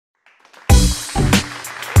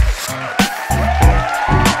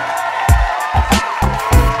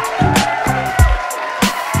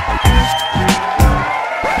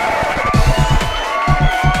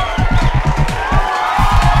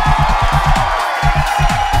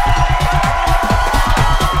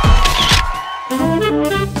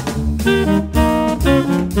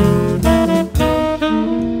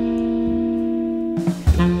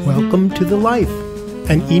Welcome to The Life,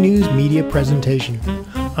 an E-News media presentation.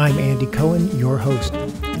 I'm Andy Cohen, your host.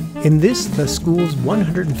 In this, the school's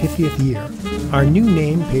 150th year, our new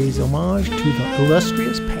name pays homage to the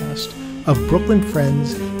illustrious past of Brooklyn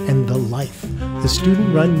Friends and The Life, the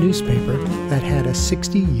student-run newspaper that had a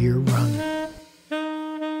 60-year run.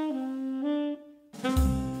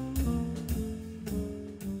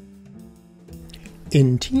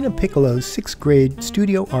 In Tina Piccolo's 6th grade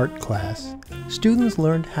studio art class, students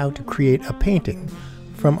learned how to create a painting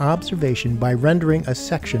from observation by rendering a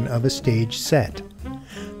section of a stage set.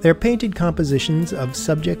 Their painted compositions of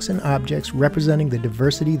subjects and objects representing the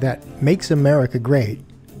diversity that makes America great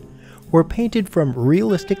were painted from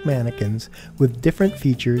realistic mannequins with different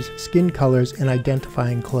features, skin colors, and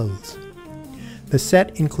identifying clothes. The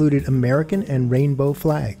set included American and rainbow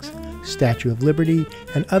flags, Statue of Liberty,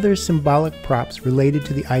 and other symbolic props related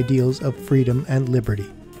to the ideals of freedom and liberty.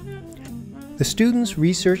 The students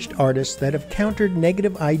researched artists that have countered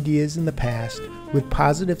negative ideas in the past with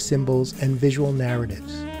positive symbols and visual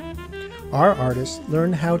narratives. Our artists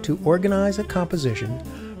learned how to organize a composition,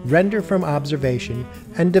 render from observation,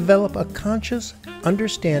 and develop a conscious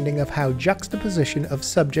understanding of how juxtaposition of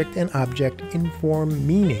subject and object inform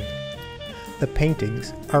meaning. The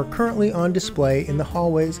paintings are currently on display in the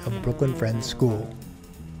hallways of Brooklyn Friends School.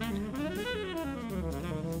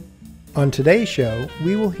 On today's show,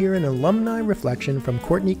 we will hear an alumni reflection from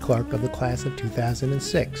Courtni Clark of the class of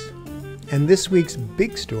 2006. And this week's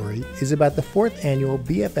big story is about the 4th annual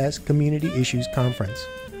BFS Community Issues Conference.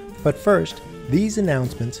 But first, these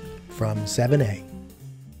announcements from 7A.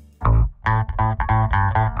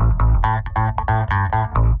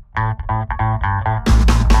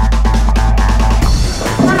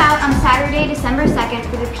 Come out on Saturday, December 2nd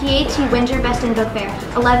for the PAT Winter Best in Book Fair,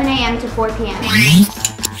 11 a.m. to 4 p.m.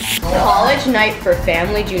 College Night for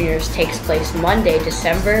Family Juniors takes place Monday,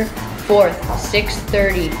 December 4th,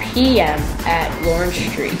 6:30 p.m. at Lawrence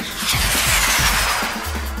Street.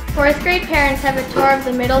 4th grade parents have a tour of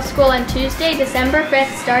the middle school on Tuesday, December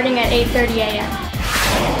 5th, starting at 8:30 a.m.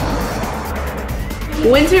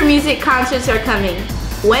 Winter music concerts are coming.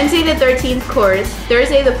 Wednesday the 13th chorus,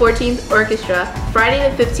 Thursday the 14th orchestra, Friday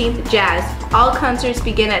the 15th jazz. All concerts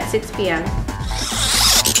begin at 6 p.m.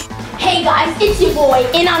 Hey guys, it's your boy,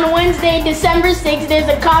 and on Wednesday, December 6th, there's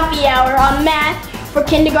a coffee hour on math for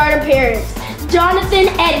kindergarten parents. Jonathan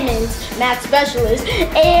Edmonds, math specialist,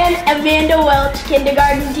 and Amanda Welch,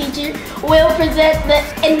 kindergarten teacher, will present the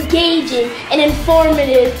engaging and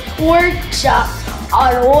informative workshop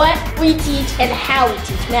on what we teach and how we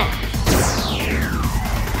teach math.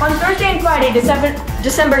 On Thursday and Friday,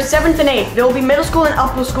 December 7th and 8th, there will be middle school and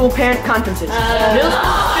upper school parent conferences. Middle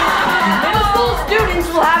school students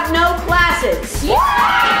will have no classes.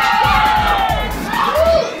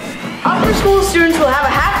 Upper school students will have a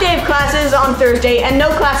half day of classes on Thursday and no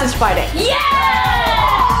classes Friday.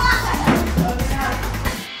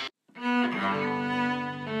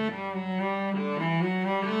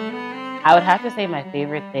 I would have to say my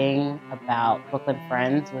favorite thing about Brooklyn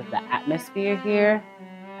Friends was the atmosphere here.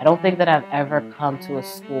 I don't think that I've ever come to a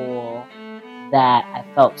school that I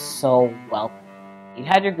felt so welcome. You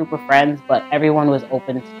had your group of friends, but everyone was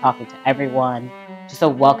open to talking to everyone. Just a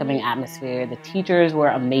welcoming atmosphere. The teachers were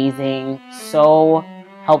amazing, so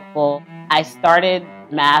helpful. I started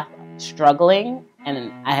math struggling,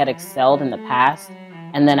 and I had excelled in the past.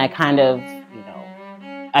 And then I kind of,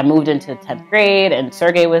 I moved into 10th grade, and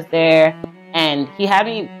Sergey was there, and he had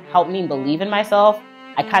me help me believe in myself.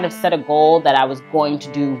 I kind of set a goal that I was going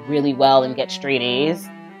to do really well and get straight A's.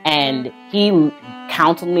 And he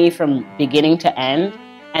counseled me from beginning to end.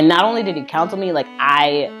 And not only did he counsel me,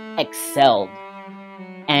 I excelled.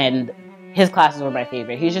 And his classes were my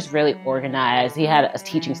favorite. He was just really organized. He had a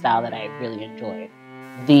teaching style that I really enjoyed.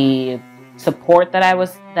 The support that I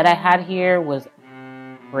had here was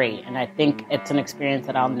great. And I think it's an experience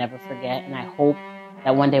that I'll never forget. And I hope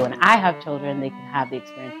that one day when I have children, they can have the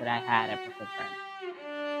experience that I had at Brooklyn Friends.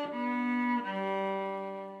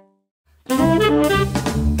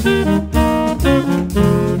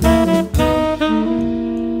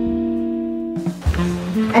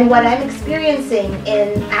 And what I'm experiencing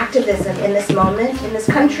in activism in this moment, in this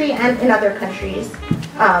country and in other countries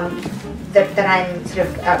that I'm sort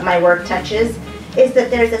of my work touches, is that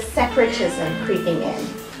there's a separatism creeping in.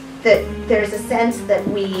 That there's a sense that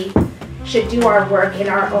we should do our work in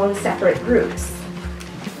our own separate groups.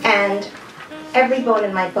 And every bone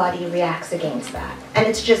in my body reacts against that. And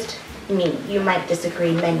it's just me. You might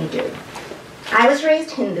disagree, many do. I was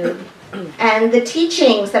raised Hindu, and the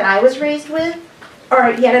teachings that I was raised with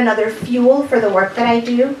are yet another fuel for the work that I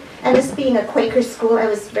do. And this being a Quaker school, I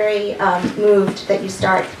was very moved that you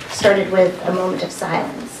started with a moment of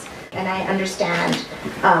silence. And I understand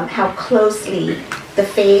how closely the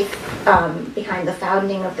faith behind the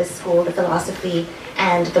founding of this school, the philosophy,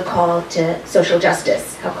 and the call to social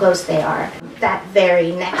justice, how close they are. That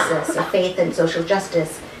very nexus of faith and social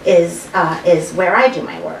justice is where I do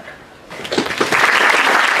my work.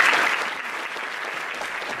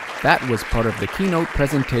 That was part of the keynote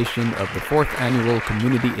presentation of the 4th Annual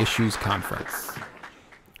Community Issues Conference.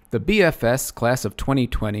 The BFS class of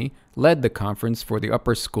 2020 led the conference for the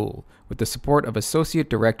upper school with the support of Associate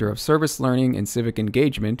Director of Service Learning and Civic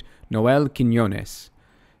Engagement, Noel Quiñones.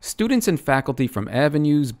 Students and faculty from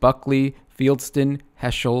Avenues, Buckley, Fieldston,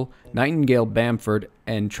 Heschel, Nightingale Bamford,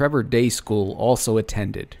 and Trevor Day School also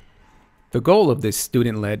attended. The goal of this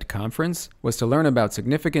student-led conference was to learn about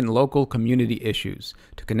significant local community issues,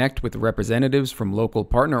 to connect with representatives from local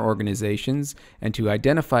partner organizations, and to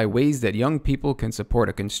identify ways that young people can support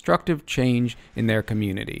a constructive change in their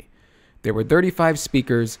community. There were 35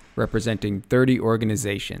 speakers representing 30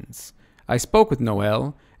 organizations. I spoke with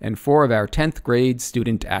Noel and 4 of our 10th grade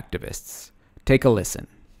student activists. Take a listen.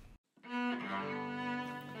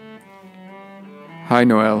 Hi,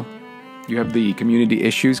 Noel. You have the Community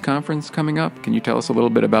Issues Conference coming up. Can you tell us a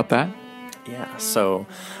little bit about that? Yeah, so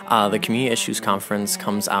the Community Issues Conference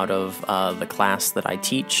comes out of the class that I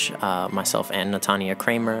teach, myself and Natania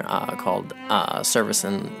Kramer, called Service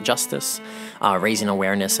and Justice, Raising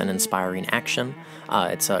Awareness and Inspiring Action.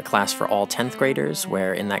 It's a class for all 10th graders,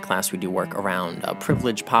 where in that class we do work around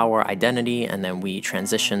privilege, power, identity, and then we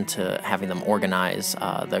transition to having them organize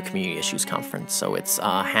the Community Issues Conference. So it's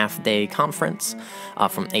a half-day conference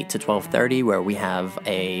from 8 to 12:30, where we have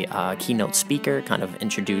a keynote speaker kind of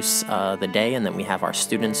introduce the day, and then we have our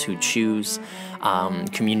students who choose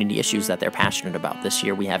community issues that they're passionate about. This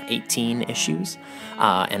year we have 18 issues,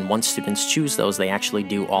 and once students choose those, they actually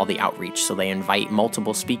do all the outreach. So they invite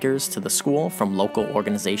multiple speakers to the school from local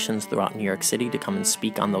organizations throughout New York City to come and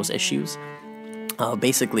speak on those issues.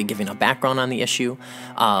 Basically giving a background on the issue,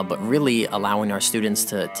 but really allowing our students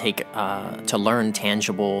to to learn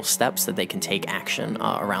tangible steps that they can take action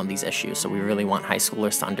around these issues. So we really want high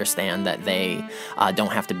schoolers to understand that they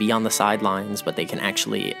don't have to be on the sidelines, but they can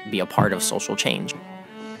actually be a part of social change.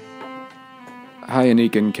 Hi,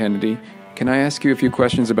 Anika and Kennedy. Can I ask you a few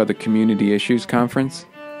questions about the Community Issues Conference?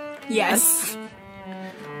 Yes.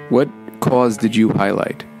 What cause did you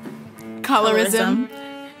highlight? Colorism.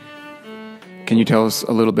 Can you tell us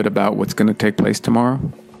a little bit about what's going to take place tomorrow?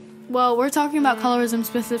 Well, we're talking about colorism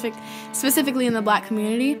specifically in the Black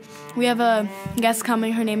community. We have a guest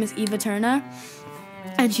coming. Her name is Eva Turner,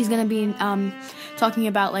 and she's going to be talking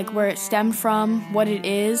about like where it stemmed from, what it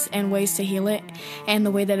is, and ways to heal it, and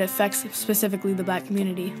the way that it affects specifically the Black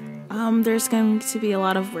community. There's going to be a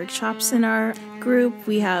lot of workshops in our group.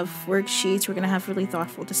 We have worksheets. We're going to have really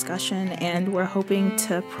thoughtful discussion, and we're hoping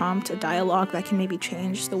to prompt a dialogue that can maybe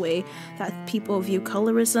change the way that people view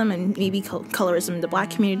colorism, and maybe colorism in the Black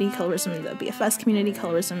community, colorism in the BFS community,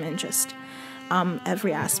 colorism in just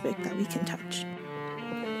every aspect that we can touch.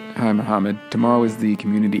 Hi, Mohammed. Tomorrow is the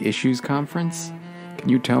Community Issues Conference. Can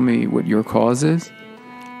you tell me what your cause is?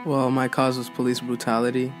 Well, my cause was police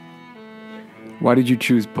brutality. Why did you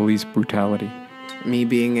choose police brutality? Me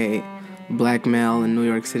being a Black male in New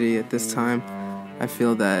York City at this time, I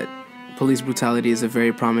feel that police brutality is a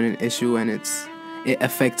very prominent issue, and it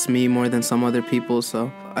affects me more than some other people.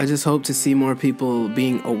 So I just hope to see more people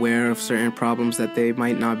being aware of certain problems that they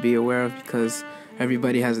might not be aware of, because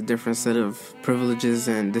everybody has a different set of privileges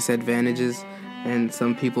and disadvantages, and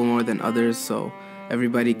some people more than others. So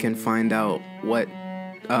everybody can find out what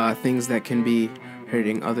things that can be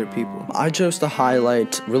hurting other people. I chose to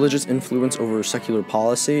highlight religious influence over secular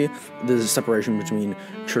policy, the separation between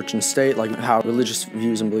church and state, like how religious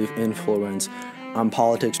views and belief influence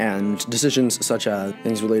politics and decisions such as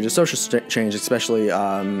things related to social change, especially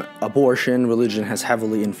abortion. Religion has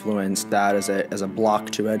heavily influenced that as a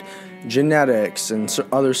block to it. Genetics and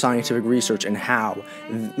other scientific research, and how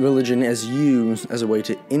religion is used as a way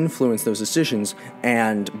to influence those decisions,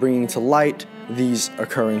 and bringing to light these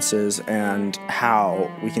occurrences and how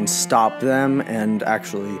we can stop them and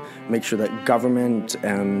actually make sure that government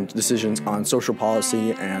and decisions on social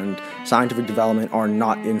policy and scientific development are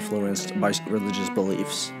not influenced by religious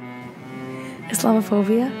beliefs.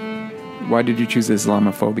 Islamophobia. Why did you choose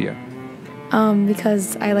Islamophobia?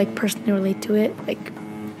 Because I personally relate to it.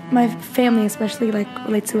 My family especially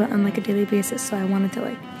relates to it on a daily basis, so I wanted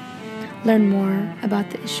to learn more about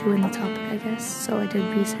the issue and the topic, I guess. So I did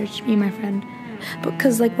research, me and my friend.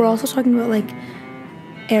 Because we're also talking about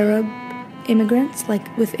Arab immigrants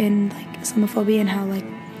within Islamophobia, and how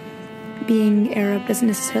being Arab doesn't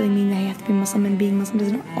necessarily mean that you have to be Muslim, and being Muslim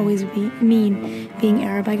doesn't always mean being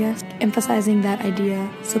Arab, I guess. Emphasizing that idea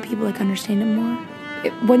so people like understand it more.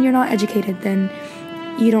 When you're not educated, then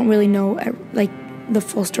you don't really know like the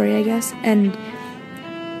full story, I guess, and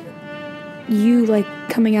you like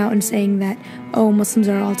coming out and saying that, oh, Muslims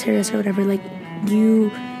are all terrorists or whatever, like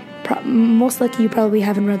you most likely you probably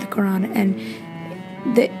haven't read the Quran, and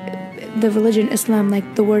the religion Islam,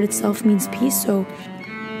 like the word itself means peace, so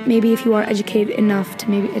maybe if you are educated enough to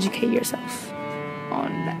maybe educate yourself on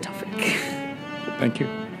that topic. Thank you.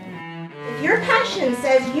 If your passion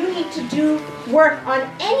says you need to do work on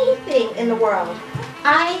anything in the world,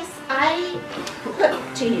 I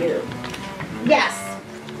put to you, yes,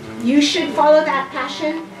 you should follow that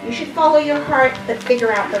passion, you should follow your heart, but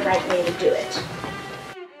figure out the right way to do it.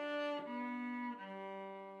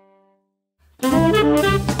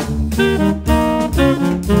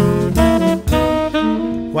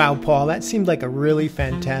 Wow, Paul, that seemed like a really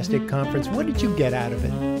fantastic conference. What did you get out of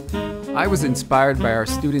it? I was inspired by our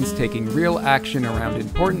students taking real action around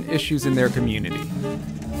important issues in their community.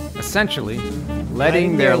 Essentially,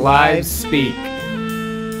 letting their lives speak.